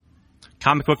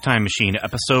Comic Book Time Machine,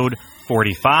 episode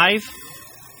 45.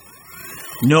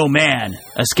 No man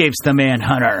escapes the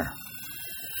Manhunter.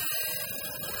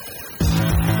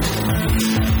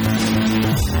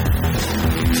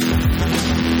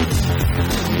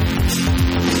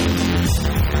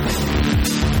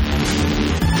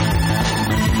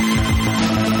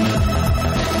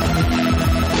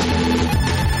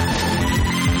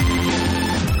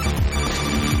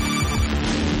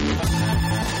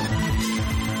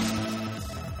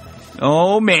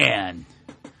 Oh man,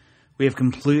 we have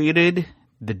completed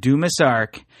the Dumas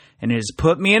arc, and it has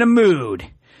put me in a mood.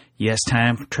 Yes,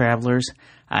 time travelers,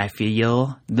 I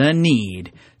feel the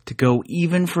need to go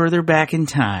even further back in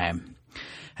time.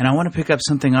 And I want to pick up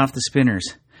something off the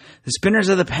spinners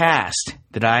of the past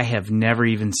that I have never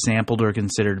even sampled or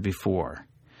considered before.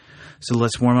 So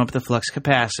let's warm up the flux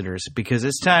capacitors, because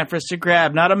it's time for us to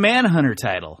grab not a Manhunter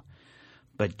title,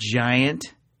 but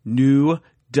giant, new,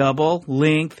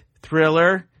 double-length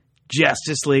thriller,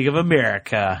 Justice League of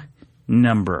America,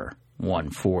 number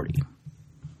 140.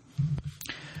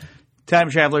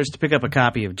 Time travelers, to pick up a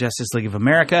copy of Justice League of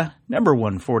America, number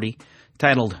 140,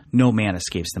 titled No Man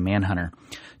Escapes the Manhunter.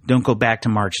 Don't go back to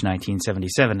March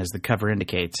 1977 as the cover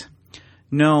indicates.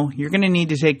 No, you're going to need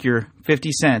to take your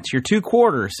 50 cents, your 2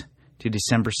 quarters, to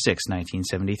December 6,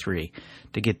 1973,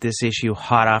 to get this issue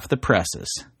hot off the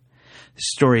presses. The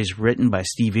story is written by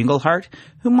Steve Englehart,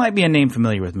 who might be a name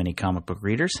familiar with many comic book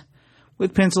readers,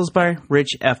 with pencils by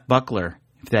Rich F. Buckler.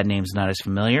 If that name's not as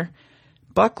familiar,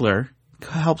 Buckler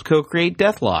helped co-create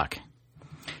Deathlock.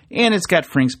 And it's got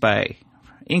inks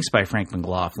by Frank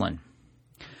McLaughlin.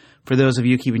 For those of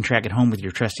you keeping track at home with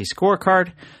your trusty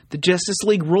scorecard, the Justice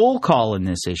League roll call in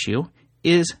this issue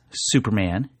is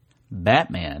Superman,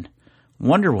 Batman,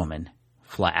 Wonder Woman,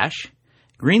 Flash,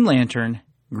 Green Lantern,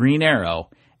 Green Arrow,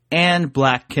 and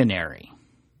Black Canary.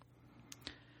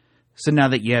 So now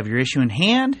that you have your issue in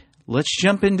hand, let's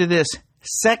jump into this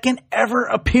second ever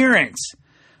appearance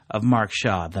of Mark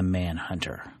Shaw, the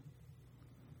Manhunter.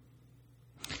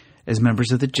 As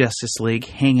members of the Justice League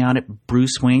hang out at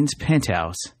Bruce Wayne's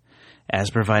penthouse, as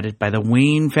provided by the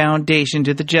Wayne Foundation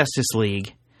to the Justice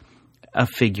League, a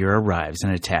figure arrives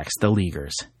and attacks the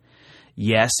Leaguers.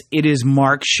 Yes, it is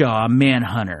Mark Shaw,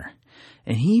 Manhunter.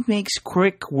 And he makes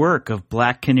quick work of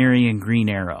Black Canary and Green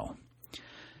Arrow.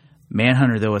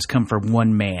 Manhunter, though, has come for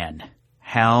one man.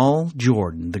 Hal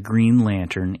Jordan, the Green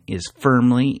Lantern, is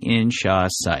firmly in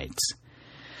Shaw's sights.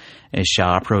 As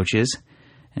Shaw approaches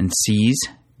and sees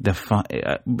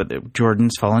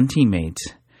Jordan's fallen teammates,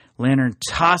 Lantern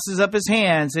tosses up his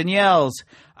hands and yells,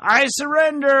 "I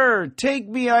surrender! Take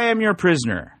me, I am your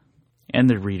prisoner." And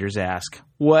the readers ask,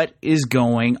 what is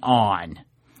going on?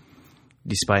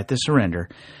 Despite the surrender,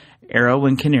 Arrow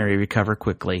and Canary recover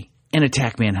quickly and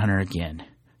attack Manhunter again.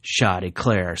 Shaw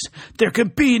declares, "There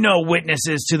could be no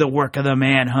witnesses to the work of the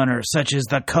Manhunter, such as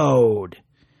the Code."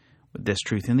 With this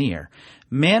truth in the air,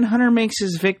 Manhunter makes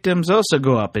his victims also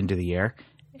go up into the air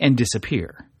and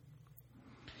disappear.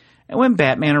 And when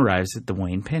Batman arrives at the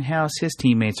Wayne penthouse, his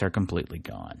teammates are completely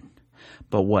gone.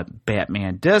 But what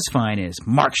Batman does find is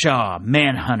Mark Shaw,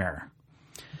 Manhunter.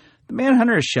 The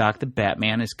Manhunter is shocked that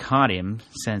Batman has caught him,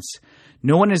 since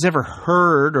no one has ever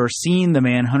heard or seen the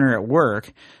Manhunter at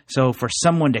work, so for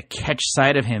someone to catch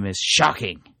sight of him is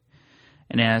shocking.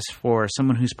 And as for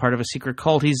someone who's part of a secret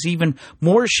cult, he's even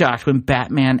more shocked when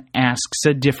Batman asks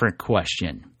a different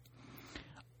question.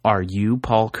 Are you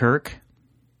Paul Kirk?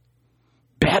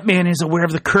 Batman is aware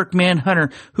of the Kirk Manhunter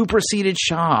who preceded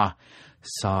Shaw.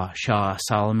 Shaw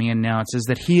solemnly announces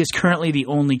that he is currently the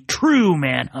only true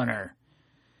Manhunter.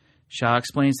 Shaw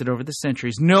explains that over the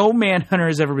centuries, no Manhunter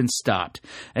has ever been stopped,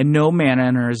 and no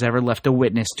Manhunter has ever left a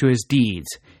witness to his deeds,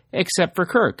 except for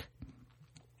Kirk,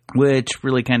 which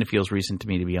really kind of feels recent to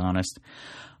me, to be honest.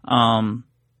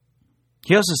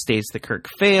 He also states that Kirk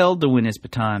failed to win his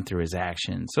baton through his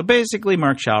actions, so basically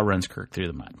Mark Shaw runs Kirk through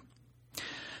the mud.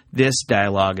 This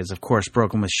dialogue is, of course,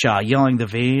 broken with Shaw yelling the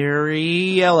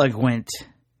very eloquent,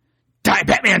 "Die,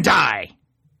 Batman, die!"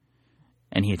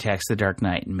 And he attacks the Dark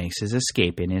Knight and makes his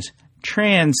escape in his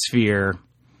Transphere.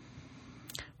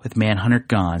 With Manhunter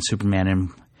gone, Superman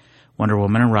and Wonder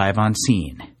Woman arrive on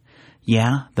scene.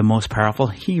 Yeah, the most powerful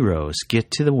heroes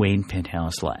get to the Wayne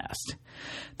penthouse last.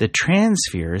 The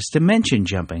Transphere is dimension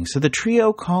jumping, so the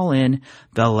trio call in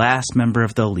the last member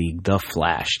of the League, the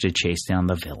Flash, to chase down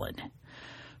the villain.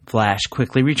 Flash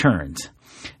quickly returns.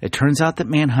 It turns out that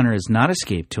Manhunter has not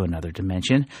escaped to another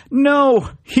dimension. No,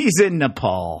 he's in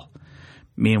Nepal.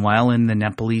 Meanwhile, in the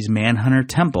Nepalese Manhunter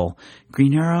temple,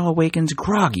 Green Arrow awakens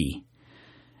groggy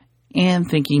and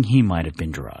thinking he might have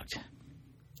been drugged.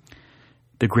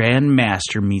 the Grand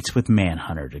Master meets with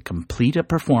Manhunter to complete a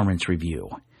performance review.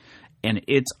 And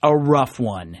it's a rough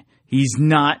one. He's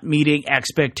not meeting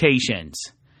expectations.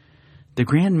 The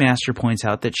Grand Master points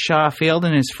out that Shaw failed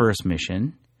in his first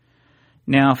mission.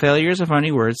 Now, failure is a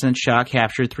funny word since Shaw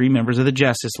captured 3 members of the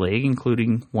Justice League,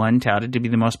 including one touted to be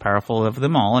the most powerful of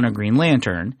them all, and a Green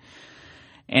Lantern.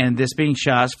 And this being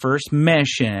Shaw's first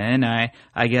mission, I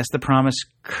guess the promised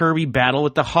Kirby battle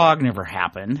with the Hog never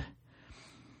happened.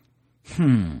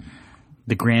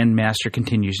 The Grand Master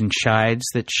continues and chides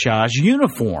that Shaw's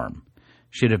uniform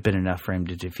should have been enough for him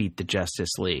to defeat the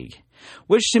Justice League,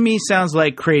 which to me sounds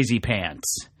like crazy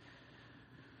pants.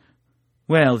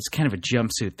 Well, it's kind of a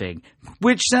jumpsuit thing,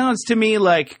 which sounds to me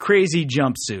like crazy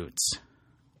jumpsuits.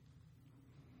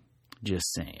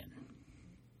 Just saying.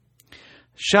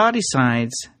 Shaw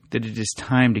decides that it is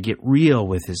time to get real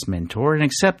with his mentor and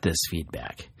accept this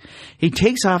feedback. He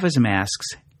takes off his masks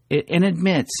and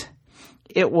admits,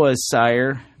 "It was,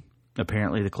 sire."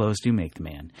 Apparently the clothes do make the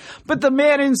man. "But the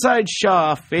man inside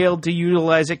Shaw failed to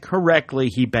utilize it correctly,"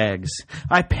 he begs.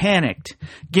 "I panicked,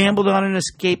 gambled on an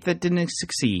escape that didn't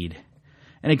succeed."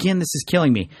 And again, this is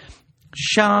killing me.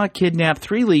 Shaw kidnapped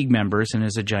 3 League members and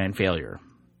is a giant failure,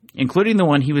 including the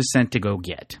one he was sent to go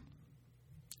get.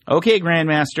 Okay,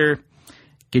 Grandmaster,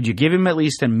 could you give him at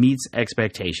least a meets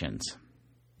expectations?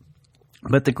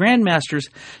 But the Grandmaster's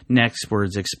next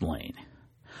words explain.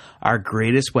 "Our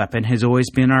greatest weapon has always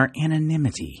been our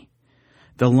anonymity.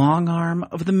 The long arm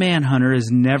of the Manhunter is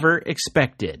never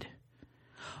expected."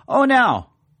 Oh,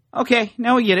 now. Okay,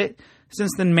 now we get it.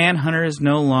 Since the Manhunter is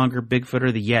no longer Bigfoot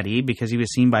or the Yeti because he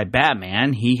was seen by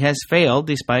Batman, he has failed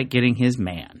despite getting his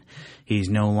man. He's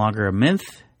no longer a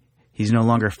myth. He's no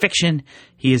longer fiction.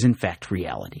 He is in fact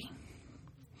reality.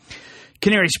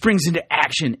 Canary springs into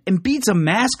action and beats a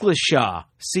maskless Shaw.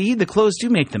 See, the clothes do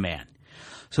make the man.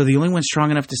 So the only one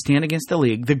strong enough to stand against the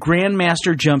League, the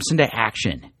Grandmaster jumps into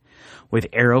action. With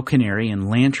Arrow, Canary, and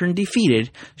Lantern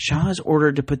defeated, Shaw is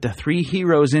ordered to put the 3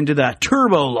 heroes into the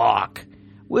Turbo Lock,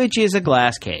 which is a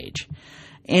glass cage.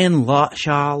 And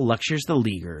Shaw lectures the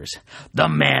Leaguers. "The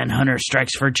Manhunter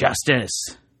strikes for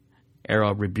justice."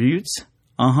 Arrow rebukes,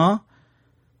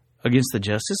 against the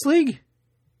Justice League?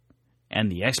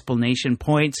 And the explanation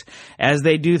points, as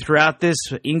they do throughout this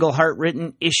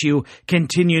Englehart-written issue,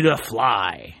 continue to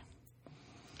fly.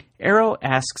 Arrow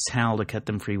asks Hal to cut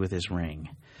them free with his ring.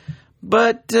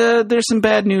 But there's some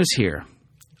bad news here.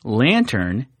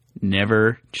 Lantern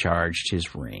never charged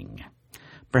his ring.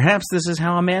 Perhaps this is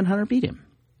how a Manhunter beat him.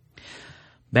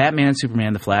 Batman,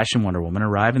 Superman, the Flash, and Wonder Woman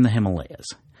arrive in the Himalayas.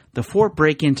 The 4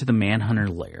 break into the Manhunter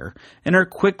lair and are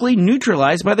quickly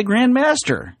neutralized by the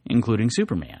Grandmaster, including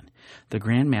Superman. The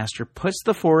Grandmaster puts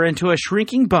the 4 into a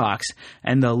shrinking box,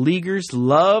 and the Leaguers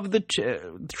love the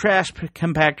trash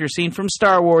compactor scene from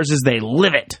Star Wars as they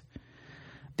live it.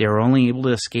 They are only able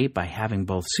to escape by having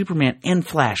both Superman and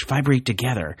Flash vibrate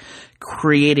together,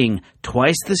 creating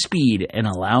twice the speed and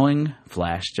allowing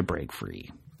Flash to break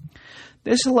free.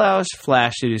 This allows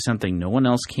Flash to do something no one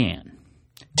else can.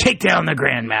 Take down the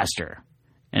Grandmaster!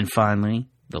 And finally,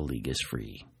 the League is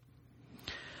free.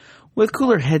 With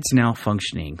cooler heads now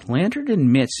functioning, Lantern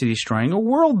admits to destroying a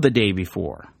world the day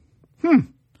before.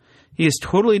 He is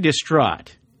totally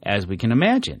distraught, as we can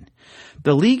imagine.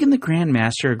 The League and the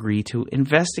Grandmaster agree to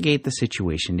investigate the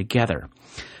situation together.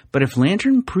 But if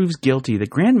Lantern proves guilty, the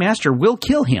Grandmaster will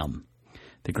kill him.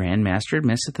 The Grandmaster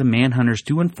admits that the Manhunters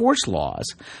do enforce laws,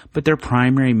 but their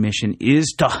primary mission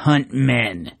is to hunt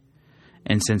men.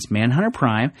 And since Manhunter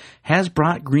Prime has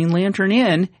brought Green Lantern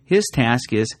in, his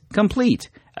task is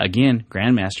complete. Again,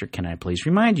 Grandmaster, can I please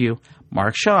remind you,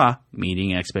 Mark Shaw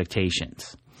meeting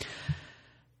expectations.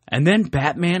 And then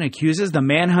Batman accuses the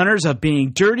Manhunters of being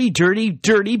dirty, dirty,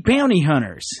 dirty bounty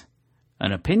hunters.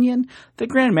 An opinion the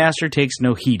Grandmaster takes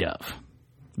no heed of,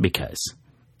 because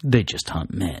they just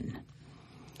hunt men.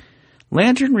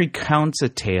 Lantern recounts a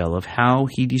tale of how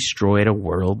he destroyed a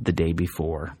world the day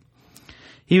before.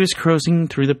 He was cruising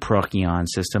through the Procyon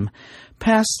system,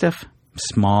 past a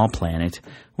small planet,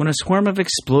 when a swarm of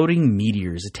exploding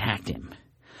meteors attacked him.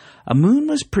 A moon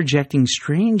was projecting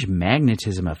strange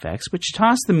magnetism effects, which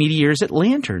tossed the meteors at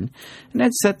Lantern and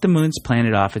had set the moon's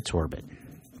planet off its orbit.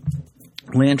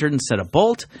 Lantern set a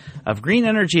bolt of green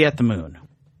energy at the moon,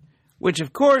 which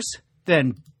of course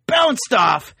then bounced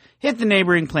off, hit the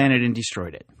neighboring planet, and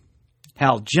destroyed it.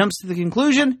 Hal jumps to the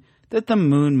conclusion that the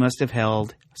moon must have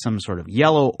held some sort of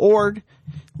yellow orb,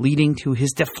 leading to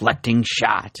his deflecting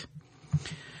shot.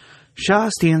 Shaw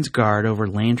stands guard over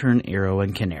Lantern, Arrow,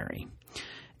 and Canary.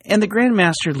 And the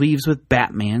Grandmaster leaves with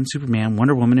Batman, Superman,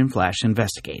 Wonder Woman, and Flash to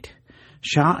investigate.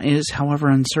 Shaw is, however,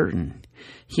 uncertain.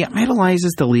 He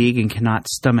idolizes the League and cannot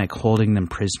stomach holding them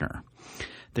prisoner.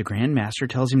 The Grand Master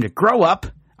tells him to grow up,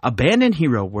 abandon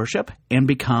hero worship, and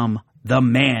become the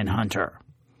Manhunter.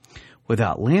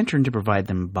 Without Lantern to provide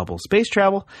them bubble space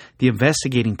travel, the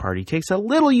investigating party takes a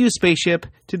little-used spaceship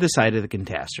to the site of the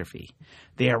catastrophe.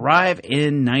 They arrive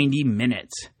in 90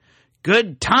 minutes.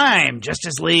 Good time,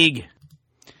 Justice League!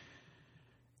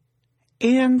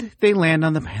 And they land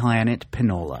on the planet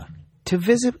Pinola to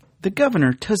visit the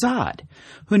governor, Tazad,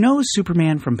 who knows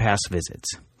Superman from past visits.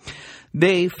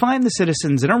 They find the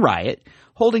citizens in a riot,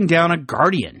 holding down a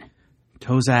guardian.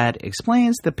 Tazad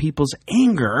explains the people's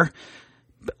anger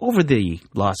over the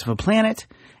loss of a planet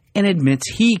and admits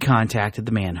he contacted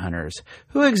the Manhunters,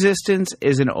 whose existence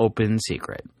is an open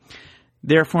secret,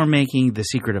 therefore making the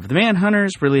secret of the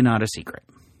Manhunters really not a secret.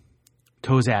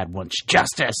 Tazad wants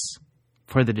justice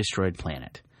for the destroyed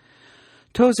planet.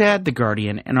 Tazad, the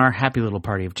Guardian, and our happy little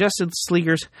party of Justice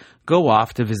Leaguers go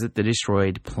off to visit the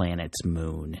destroyed planet's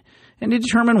moon and to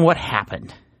determine what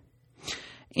happened.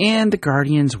 And the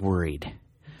Guardian's worried.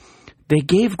 They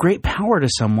gave great power to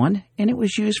someone, and it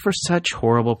was used for such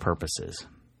horrible purposes.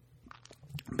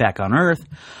 Back on Earth,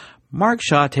 Mark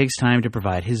Shaw takes time to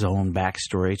provide his own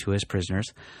backstory to his prisoners,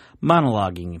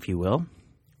 monologuing, if you will,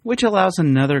 which allows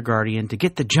another Guardian to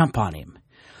get the jump on him.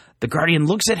 The Guardian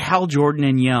looks at Hal Jordan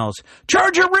and yells,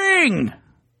 "Charge your ring!"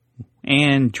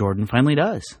 And Jordan finally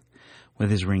does. With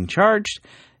his ring charged,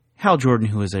 Hal Jordan,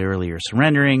 who was earlier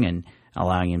surrendering and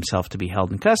allowing himself to be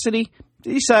held in custody,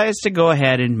 decides to go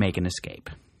ahead and make an escape.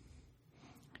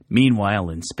 Meanwhile,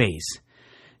 in space,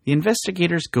 the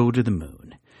investigators go to the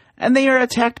moon, and they are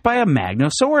attacked by a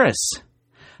Magnosaurus.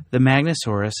 The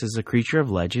Magnosaurus is a creature of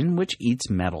legend which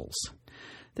eats metals.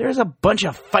 There's a bunch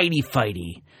of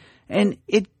fighty, and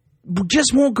it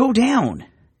just won't go down.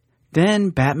 Then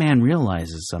Batman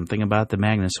realizes something about the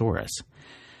Magnosaurus.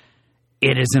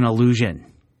 It is an illusion.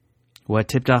 What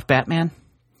tipped off Batman?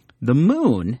 The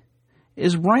moon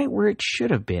is right where it should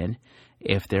have been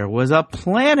if there was a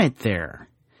planet there.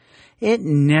 It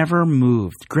never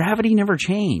moved. Gravity never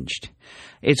changed.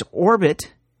 Its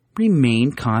orbit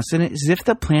remained constant as if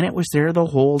the planet was there the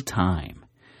whole time.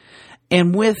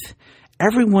 And with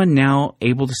everyone now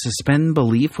able to suspend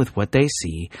belief with what they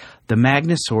see, the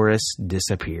Magnosaurus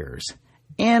disappears.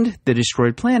 And the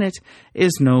destroyed planet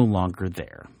is no longer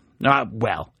there.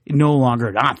 No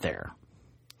longer not there.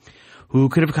 Who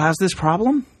could have caused this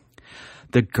problem?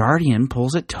 The Guardian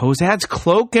pulls at Tazad's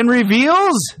cloak and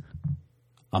reveals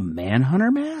a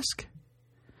Manhunter mask.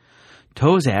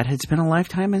 Tazad had spent a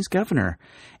lifetime as governor,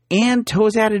 and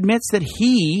Tazad admits that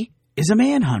he is a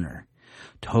Manhunter.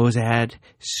 Tazad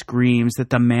screams that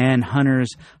the Manhunters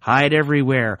hide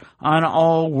everywhere, on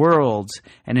all worlds,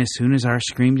 and as soon as our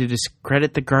scream to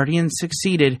discredit the Guardian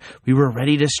succeeded, we were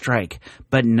ready to strike,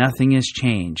 but nothing has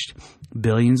changed.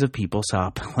 Billions of people saw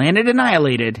a planet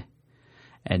annihilated,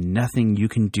 and nothing you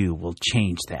can do will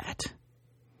change that.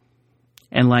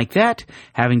 And like that,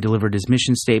 having delivered his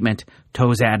mission statement,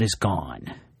 Tazad is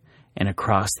gone. And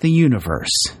across the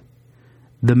universe,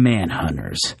 the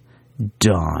Manhunters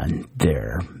don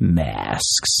their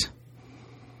masks.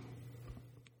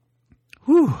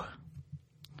 Whew.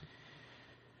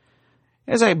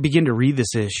 As I begin to read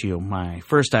this issue, my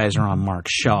first eyes are on Mark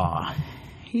Shaw.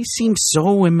 He seems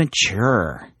so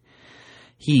immature.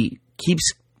 He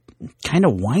keeps kind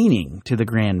of whining to the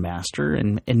Grandmaster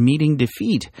and meeting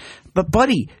defeat. But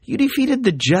buddy, you defeated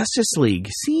the Justice League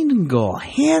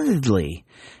single-handedly,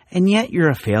 and yet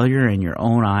you're a failure in your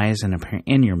own eyes and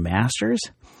in your masters?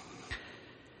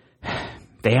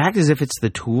 They act as if it's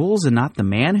the tools and not the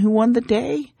man who won the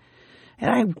day. And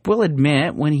I will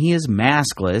admit, when he is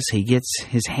maskless, he gets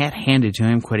his hat handed to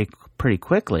him pretty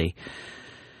quickly.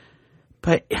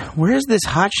 But where's this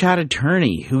hotshot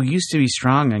attorney who used to be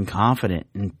strong and confident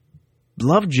and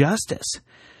loved justice?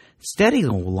 Instead, he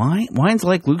whines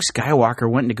like Luke Skywalker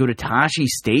wanting to go to Tashi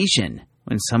Station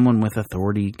when someone with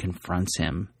authority confronts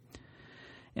him.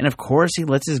 And of course, he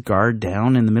lets his guard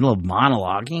down in the middle of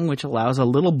monologuing, which allows a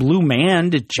little blue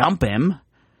man to jump him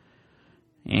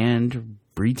and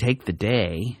retake the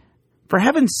day. For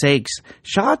heaven's sakes,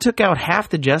 Shaw took out half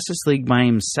the Justice League by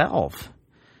himself,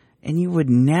 and you would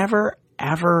never,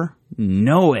 ever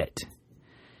know it.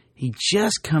 He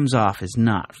just comes off as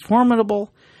not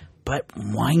formidable, but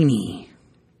whiny.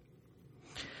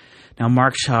 Now,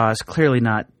 Mark Shaw is clearly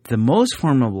not the most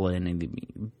formidable enemy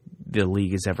the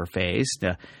League has ever faced.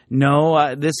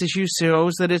 This issue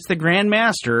shows that it's the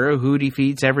Grandmaster who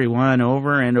defeats everyone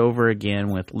over and over again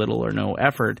with little or no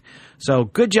effort. So,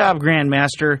 good job,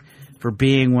 Grandmaster, for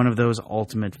being one of those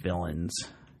ultimate villains.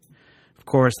 Of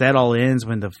course, that all ends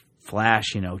when the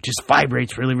Flash, just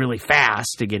vibrates really, really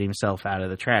fast to get himself out of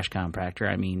the trash compactor.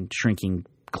 I mean, shrinking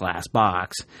glass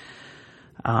box.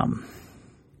 But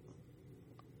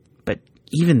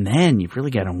even then, you've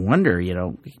really got to wonder,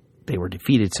 they were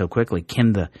defeated so quickly.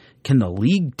 Can the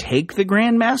League take the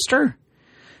Grandmaster?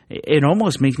 It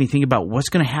almost makes me think about what's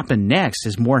going to happen next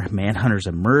as more Manhunters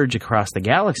emerge across the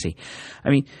galaxy. I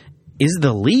mean, is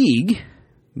the League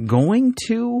going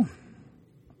to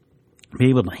be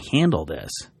able to handle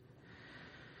this?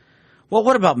 Well,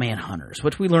 what about Manhunters?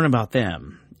 What do we learn about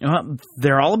them?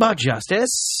 They're all about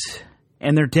justice,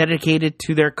 and they're dedicated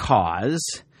to their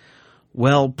cause.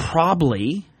 Well,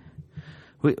 probably.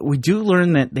 We do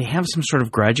learn that they have some sort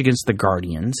of grudge against the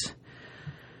Guardians.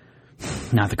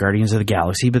 Not the Guardians of the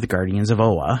Galaxy, but the Guardians of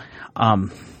Oa.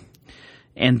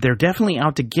 And they're definitely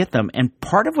out to get them. And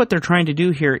part of what they're trying to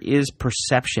do here is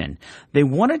perception. They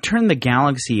want to turn the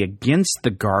galaxy against the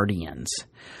Guardians.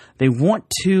 They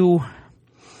want to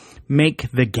make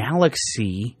the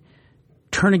galaxy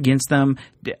turn against them,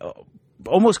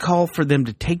 almost call for them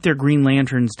to take their Green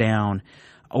Lanterns down.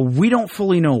 We don't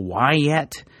fully know why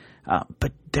yet,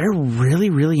 but they're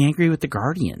really, really angry with the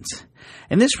Guardians.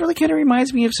 And this really kind of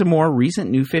reminds me of some more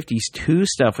recent New 52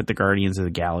 stuff with the Guardians of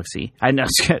the Galaxy. I know,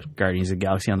 Guardians of the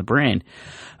Galaxy on the brain.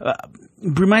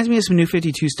 Reminds me of some New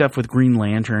 52 stuff with Green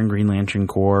Lantern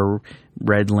Corps,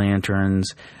 Red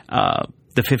Lanterns,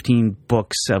 the 15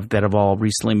 books that have all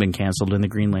recently been canceled in the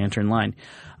Green Lantern line,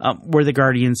 where the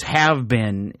Guardians have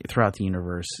been, throughout the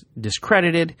universe,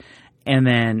 discredited. And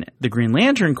then the Green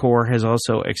Lantern Corps has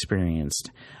also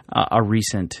experienced a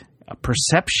recent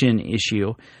perception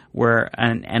issue where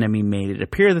an enemy made it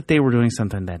appear that they were doing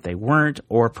something that they weren't,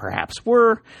 or perhaps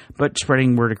were, but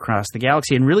spreading word across the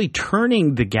galaxy and really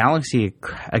turning the galaxy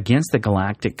against the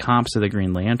galactic comps of the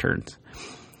Green Lanterns.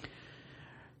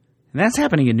 And that's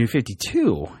happening in New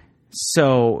 52.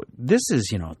 So this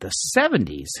is, the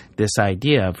 70s, this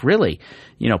idea of really,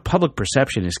 public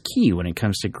perception is key when it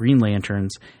comes to Green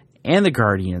Lanterns and the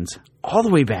Guardians all the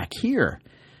way back here.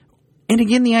 And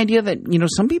again, the idea that,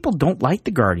 some people don't like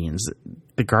the Guardians.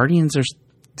 The Guardians are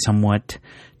somewhat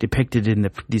depicted in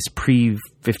this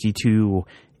pre-52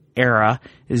 era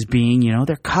as being,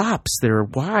 they're cops, they're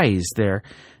wise, they're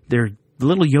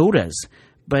little Yodas.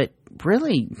 But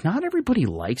really, not everybody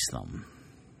likes them.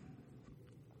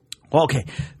 Well, okay,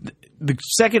 the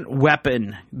second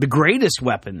weapon, the greatest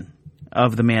weapon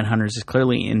of the Manhunters is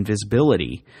clearly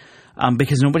invisibility.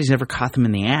 Because nobody's ever caught them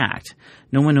in the act.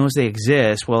 No one knows they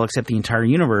exist, well, except the entire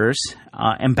universe,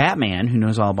 and Batman, who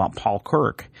knows all about Paul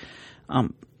Kirk.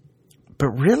 But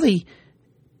really,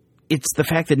 it's the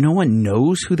fact that no one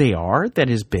knows who they are that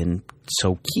has been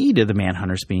so key to the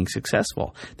Manhunters being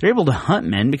successful. They're able to hunt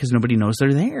men because nobody knows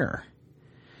they're there.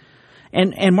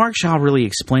 And Mark Shaw really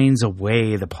explains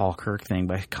away the Paul Kirk thing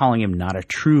by calling him not a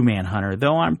true Manhunter,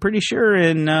 though I'm pretty sure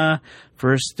in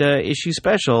first issue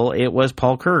special it was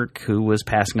Paul Kirk who was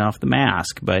passing off the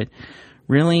mask. But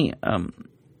really,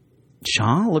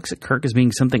 Shaw looks at Kirk as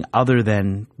being something other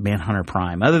than Manhunter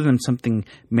Prime, other than something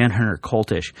Manhunter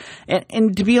cultish.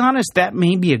 And to be honest, that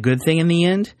may be a good thing in the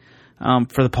end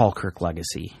for the Paul Kirk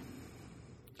legacy.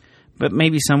 But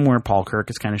maybe somewhere Paul Kirk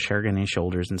is kind of shrugging his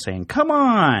shoulders and saying, come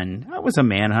on, I was a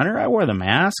Manhunter. I wore the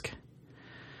mask.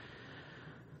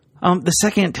 The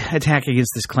second attack against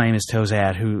this claim is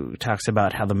Tozad, who talks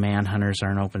about how the Manhunters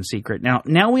are an open secret.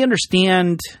 Now we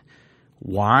understand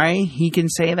why he can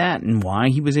say that and why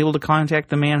he was able to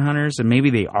contact the Manhunters. And maybe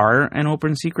they are an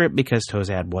open secret because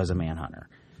Tozad was a Manhunter.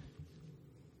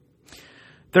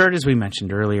 Third, as we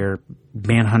mentioned earlier,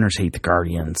 Manhunters hate the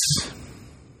Guardians.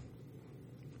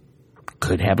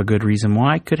 Could have a good reason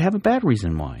why, could have a bad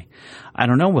reason why. I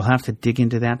don't know. We'll have to dig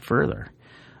into that further.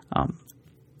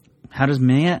 How does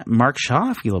Mark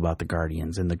Shaw feel about the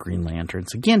Guardians and the Green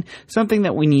Lanterns? Again, something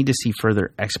that we need to see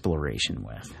further exploration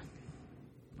with.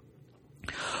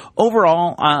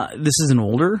 Overall, this is an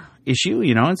older issue.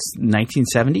 It's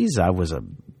 1970s. I was a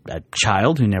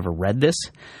child who never read this.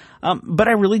 But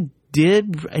I really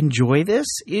did enjoy this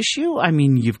issue. I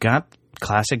mean, you've got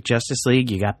classic Justice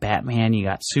League, you got Batman, you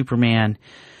got Superman.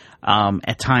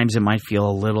 At times it might feel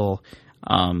a little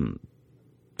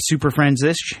Super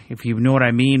Friends-ish, if you know what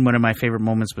I mean. One of my favorite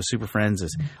moments with Super Friends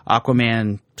is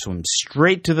Aquaman swims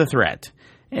straight to the threat.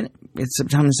 And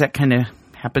sometimes that kind of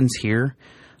happens here.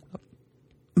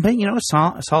 But,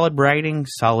 solid writing,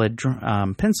 solid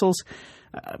pencils,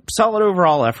 solid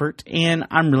overall effort. And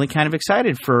I'm really kind of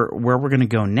excited for where we're going to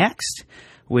go next,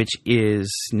 which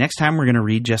is next time we're going to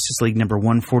read Justice League number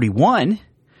 141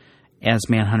 as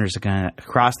Manhunters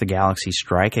across the galaxy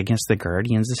strike against the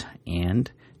Guardians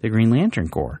and the Green Lantern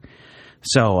Corps.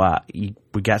 So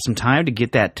we got some time to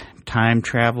get that time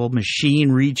travel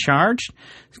machine recharged,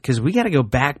 because we got to go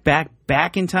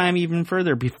back in time even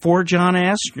further before John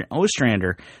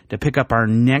Ostrander to pick up our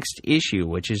next issue,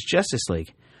 which is Justice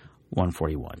League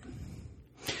 141.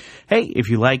 Hey, if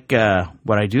you like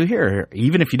what I do here,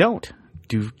 even if you don't,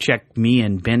 do check me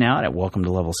and Ben out at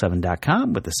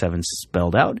welcometolevel7.com with the 7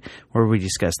 spelled out, where we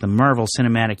discuss the Marvel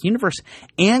Cinematic Universe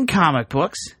and comic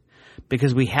books,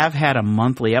 because we have had a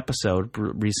monthly episode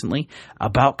recently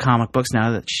about comic books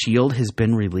now that S.H.I.E.L.D. has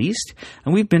been released,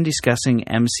 and we've been discussing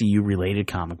MCU-related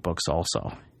comic books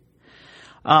also.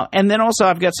 And then also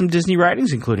I've got some Disney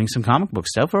writings, including some comic book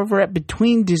stuff, over at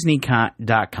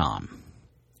BetweenDisney.com.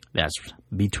 That's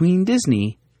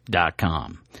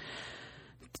BetweenDisney.com.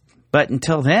 But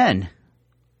until then,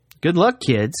 good luck,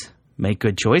 kids. Make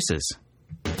good choices.